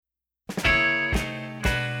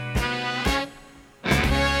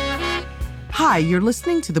Hi, you're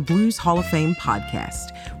listening to the Blues Hall of Fame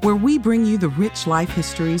podcast, where we bring you the rich life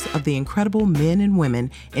histories of the incredible men and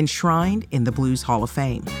women enshrined in the Blues Hall of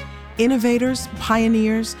Fame. Innovators,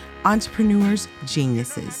 pioneers, entrepreneurs,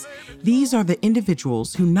 geniuses. These are the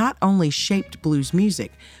individuals who not only shaped blues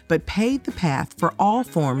music, but paved the path for all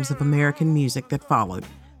forms of American music that followed.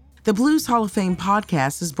 The Blues Hall of Fame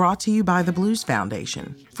podcast is brought to you by the Blues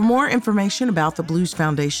Foundation. For more information about the Blues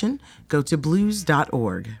Foundation, go to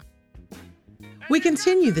blues.org. We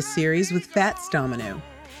continue the series with Fats Domino.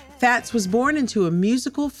 Fats was born into a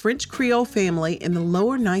musical French Creole family in the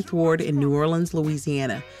lower Ninth Ward in New Orleans,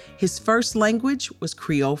 Louisiana. His first language was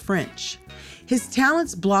Creole French. His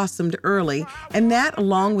talents blossomed early, and that,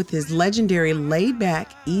 along with his legendary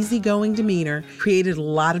laid-back, easygoing demeanor, created a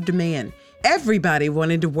lot of demand. Everybody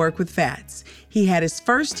wanted to work with Fats. He had his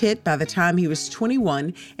first hit by the time he was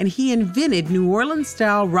 21, and he invented New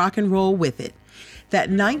Orleans-style rock and roll with it. That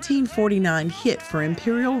 1949 hit for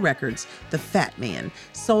Imperial Records, The Fat Man,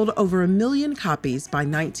 sold over 1 million copies by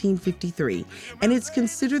 1953, and it's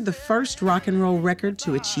considered the first rock and roll record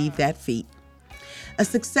to achieve that feat. A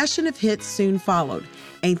succession of hits soon followed: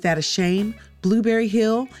 Ain't That a Shame, Blueberry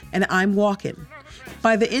Hill, and I'm Walkin'.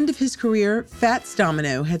 By the end of his career, Fats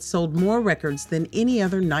Domino had sold more records than any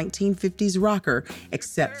other 1950s rocker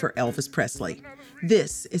except for Elvis Presley.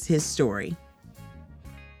 This is his story.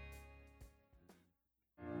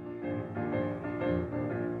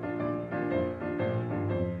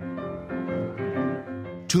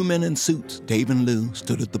 Two men in suits, Dave and Lou,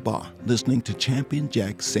 stood at the bar, listening to Champion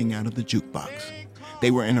Jack sing out of the jukebox. They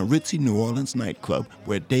were in a ritzy New Orleans nightclub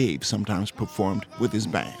where Dave sometimes performed with his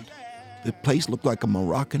band. The place looked like a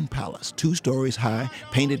Moroccan palace, 2 stories high,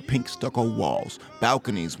 painted pink stucco walls,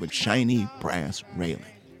 balconies with shiny brass railing.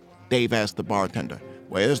 Dave asked the bartender,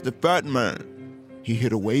 "Where's the fat man?" "He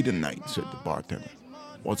hid away tonight," said the bartender.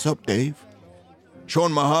 "What's up, Dave?"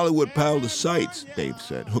 "Showing my Hollywood pal the sights," Dave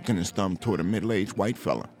said, hooking his thumb toward a middle-aged white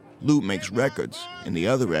fella. "Lou makes records in the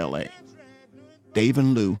other L.A." Dave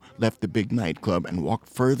and Lou left the big nightclub and walked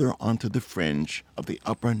further onto the fringe of the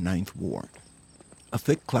upper Ninth Ward. A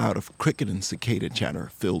thick cloud of cricket and cicada chatter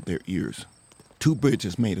filled their ears. 2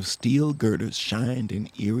 bridges made of steel girders shined in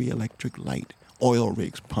eerie electric light. Oil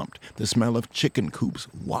rigs pumped. The smell of chicken coops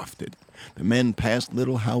wafted. The men passed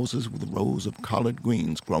little houses with rows of collard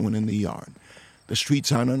greens growing in the yard. The street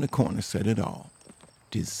sign on the corner said it all: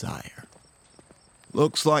 desire.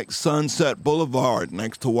 "Looks like Sunset Boulevard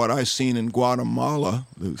next to what I seen in Guatemala,"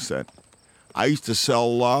 Lou said. "I used to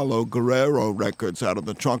sell Lalo Guerrero records out of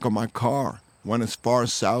the trunk of my car. Went as far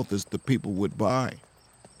south as the people would buy."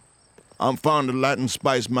 "I'm fond of Latin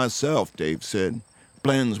spice myself," Dave said.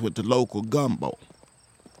 "Blends with the local gumbo."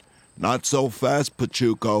 "Not so fast,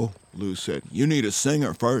 Pachuco," Lou said. "You need a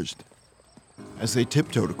singer first." As they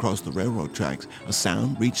tiptoed across the railroad tracks, a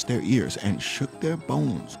sound reached their ears and shook their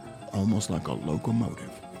bones, almost like a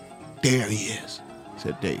locomotive. "There he is,"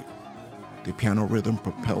 said Dave. The piano rhythm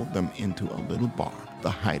propelled them into a little bar,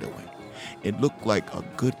 the Hideaway. It looked like a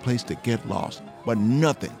good place to get lost, but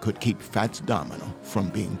nothing could keep Fats Domino from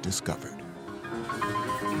being discovered.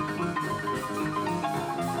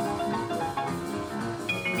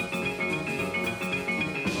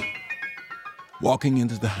 Walking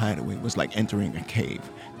into the Hideaway was like entering a cave.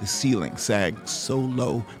 The ceiling sagged so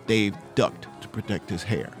low, Dave ducked to protect his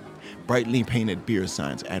hair. Brightly painted beer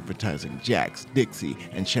signs advertising Jack's, Dixie,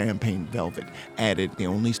 and Champagne Velvet added the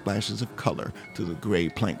only splashes of color to the gray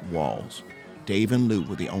plank walls. Dave and Lou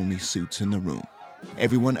were the only suits in the room.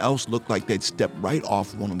 Everyone else looked like they'd stepped right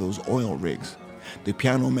off one of those oil rigs. The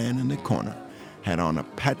piano man in the corner had on a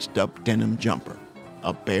patched-up denim jumper.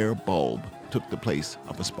 A bare bulb took the place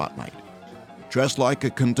of a spotlight. "Dressed like a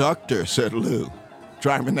conductor," said Lou.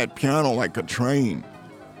 "Driving that piano like a train."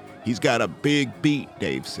 "He's got a big beat,"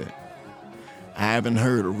 Dave said. "I haven't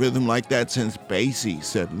heard a rhythm like that since Basie,"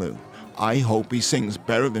 said Lou. "I hope he sings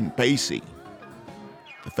better than Basie."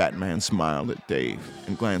 The fat man smiled at Dave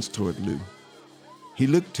and glanced toward Lou. He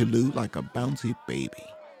looked to Lou like a bouncy baby.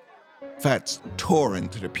 Fats tore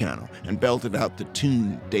into the piano and belted out the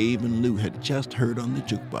tune Dave and Lou had just heard on the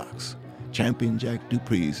jukebox: Champion Jack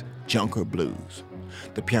Dupree's Junker Blues.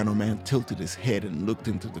 The piano man tilted his head and looked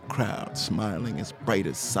into the crowd, smiling as bright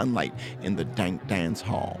as sunlight in the dank dance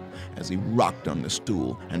hall as he rocked on the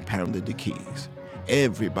stool and pounded the keys.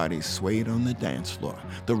 Everybody swayed on the dance floor.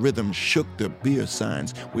 The rhythm shook the beer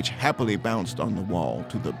signs, which happily bounced on the wall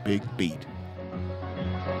to the big beat.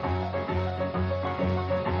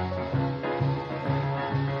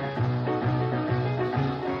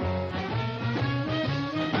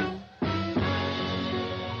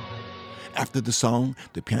 After the song,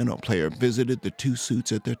 the piano player visited the 2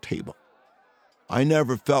 suits at their table. I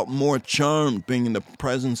never felt more charmed being in the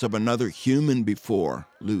presence of another human before,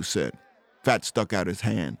 Lou said. Fats stuck out his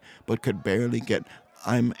hand, but could barely get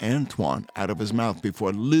 "I'm Antoine" out of his mouth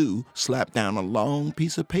before Lou slapped down a long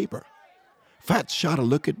piece of paper. Fats shot a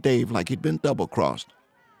look at Dave like he'd been double-crossed.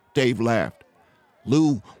 Dave laughed.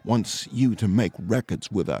 "Lou wants you to make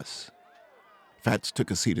records with us." Fats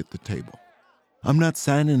took a seat at the table. "I'm not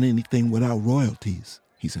signing anything without royalties,"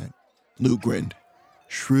 he said. Lou grinned.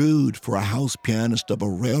 "Shrewd for a house pianist of a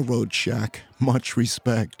railroad shack. Much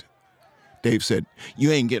respect." Dave said,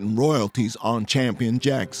 "You ain't getting royalties on Champion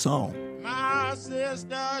Jack's song." My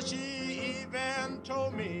sister, she even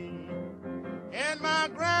told me, and my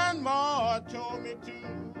grandma told me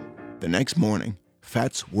too. The next morning,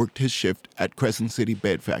 Fats worked his shift at Crescent City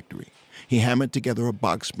Bed Factory. He hammered together a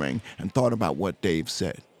box spring and thought about what Dave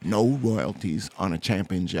said. No royalties on a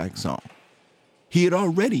Champion Jack song. He had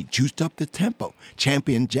already juiced up the tempo.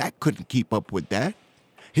 Champion Jack couldn't keep up with that.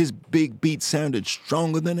 His big beat sounded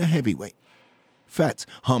stronger than a heavyweight. Fats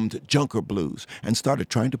hummed Junker Blues and started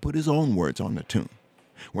trying to put his own words on the tune.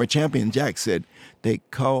 Where Champion Jack said, they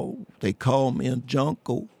call me a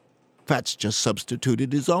junko," Fats just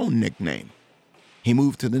substituted his own nickname. He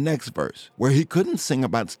moved to the next verse, where he couldn't sing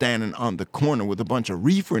about standing on the corner with a bunch of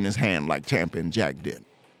reefer in his hand like Champion Jack did.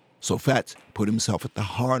 So Fats put himself at the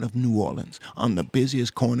heart of New Orleans, on the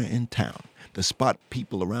busiest corner in town, the spot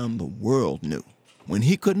people around the world knew. When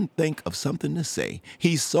he couldn't think of something to say,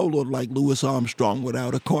 he soloed like Louis Armstrong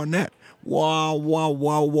without a cornet. Wah, wah,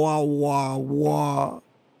 wah, wah, wah, wah.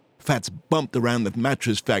 Fats bumped around the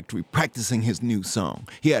mattress factory practicing his new song.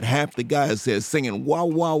 He had half the guys there singing wah,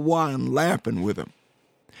 wah, wah and laughing with him.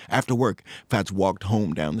 After work, Fats walked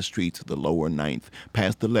home down the streets of the lower 9th,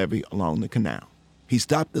 past the levee along the canal. He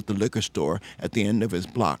stopped at the liquor store at the end of his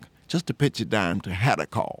block just to pitch a dime to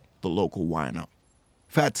Hadacall, the local wino.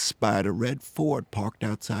 Fats spied a red Ford parked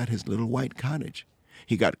outside his little white cottage.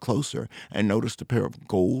 He got closer and noticed a pair of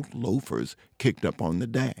gold loafers kicked up on the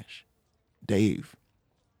dash. Dave.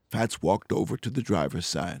 Fats walked over to the driver's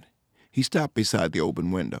side. He stopped beside the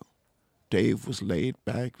open window. Dave was laid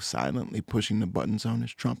back, silently pushing the buttons on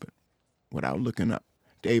his trumpet. Without looking up,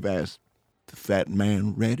 Dave asked, "The fat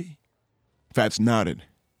man ready?" Fats nodded.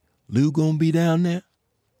 "Lou gonna be down there?"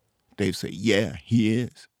 Dave said, "Yeah, he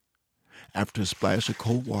is." After a splash of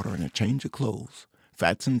cold water and a change of clothes,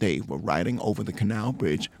 Fats and Dave were riding over the canal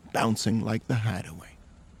bridge, bouncing like the Hideaway.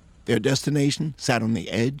 Their destination sat on the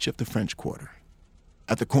edge of the French Quarter.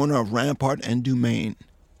 At the corner of Rampart and Dumaine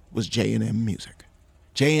was J&M Music.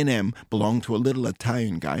 J&M belonged to a little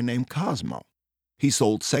Italian guy named Cosmo. He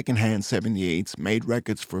sold secondhand 78s, made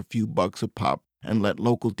records for a few bucks a pop, and let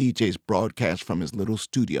local DJs broadcast from his little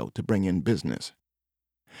studio to bring in business.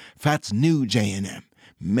 Fats knew J&M.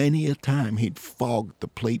 Many a time he'd fogged the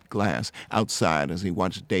plate glass outside as he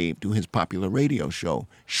watched Dave do his popular radio show,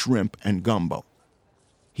 Shrimp and Gumbo.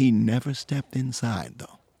 He never stepped inside,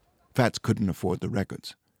 though. Fats couldn't afford the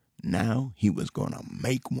records. Now he was going to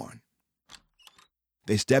make one.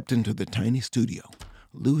 They stepped into the tiny studio.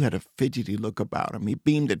 Lou had a fidgety look about him. He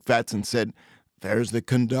beamed at Fats and said, "There's the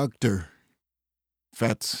conductor."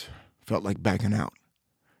 Fats felt like backing out.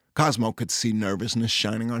 Cosmo could see nervousness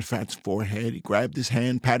shining on Fats' forehead. He grabbed his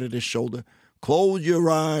hand, patted his shoulder. "Close your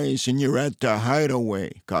eyes and you're at the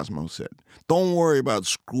Hideaway," Cosmo said. "Don't worry about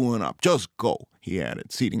screwing up. Just go," he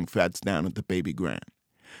added, seating Fats down at the baby grand.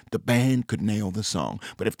 The band could nail the song,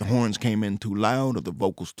 but if the horns came in too loud or the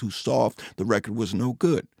vocals too soft, the record was no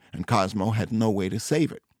good, and Cosmo had no way to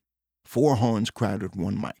save it. 4 horns crowded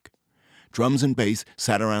one mic. Drums and bass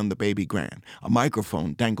sat around the baby grand. A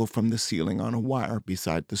microphone dangled from the ceiling on a wire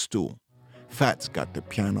beside the stool. Fats got the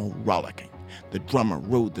piano rollicking. The drummer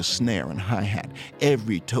rode the snare and hi-hat.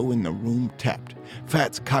 Every toe in the room tapped.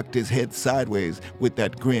 Fats cocked his head sideways with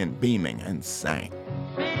that grin beaming and sang.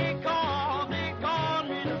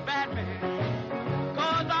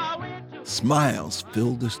 Smiles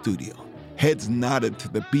filled the studio. Heads nodded to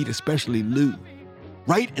the beat, especially Lou.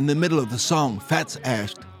 Right in the middle of the song, Fats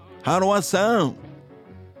asked, "How do I sound?"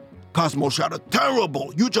 Cosmo shouted,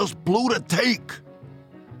 "Terrible! You just blew the take!"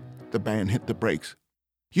 The band hit the brakes.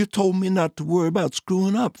 "You told me not to worry about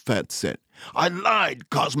screwing up," Fats said. "I lied,"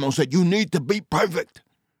 Cosmo said. "You need to be perfect."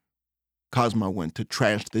 Cosmo went to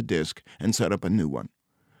trash the disc and set up a new one.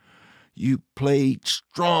 "You played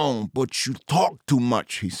strong, but you talk too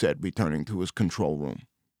much," he said, returning to his control room.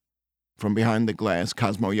 From behind the glass,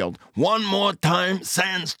 Cosmo yelled, "One more time,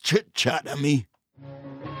 sans chit-chat at me."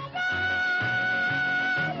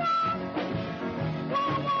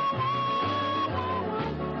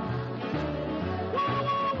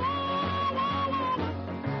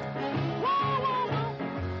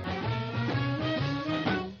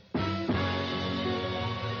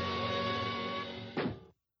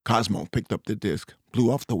 Cosmo picked up the disc,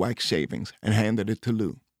 blew off the wax shavings, and handed it to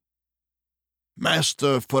Lou.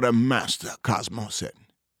 "Master for the master," Cosmo said.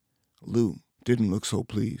 Lou didn't look so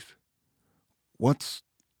pleased. What's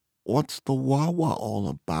the wah-wah all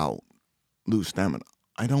about?" Lou stammered.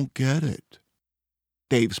 "I don't get it."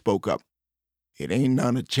 Dave spoke up. "It ain't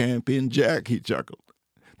none of Champion Jack," he chuckled.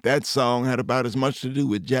 "That song had about as much to do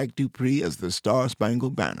with Jack Dupree as the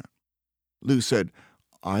Star-Spangled Banner." Lou said,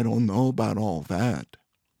 "I don't know about all that."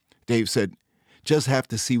 Dave said, "Just have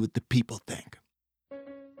to see what the people think."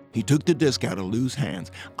 He took the disc out of Lou's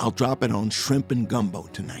hands. "I'll drop it on shrimp and gumbo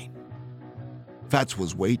tonight." Fats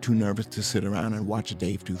was way too nervous to sit around and watch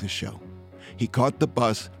Dave do the show. He caught the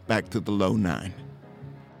bus back to the Low 9.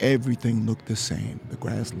 Everything looked the same. The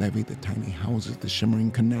grass levee, the tiny houses, the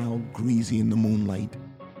shimmering canal, greasy in the moonlight.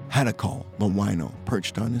 Hadakal, the wino,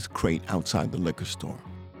 perched on his crate outside the liquor store.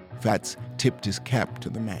 Fats tipped his cap to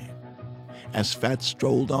the man. As Fats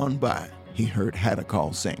strolled on by, he heard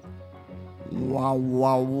Hadakal sing, "Wah,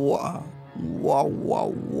 wah, wah, wah, wah,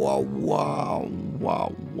 wah, wah, wah,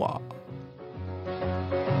 wah."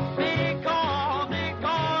 They call me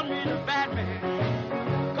the fat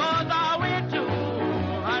man, 'cause I went to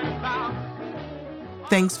Honeybound.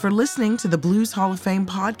 Thanks for listening to the Blues Hall of Fame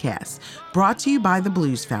podcast, brought to you by the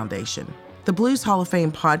Blues Foundation. The Blues Hall of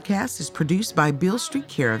Fame podcast is produced by Beale Street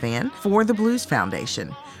Caravan for the Blues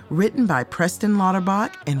Foundation, written by Preston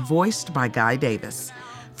Lauterbach and voiced by Guy Davis.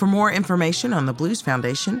 For more information on the Blues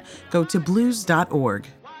Foundation, go to blues.org.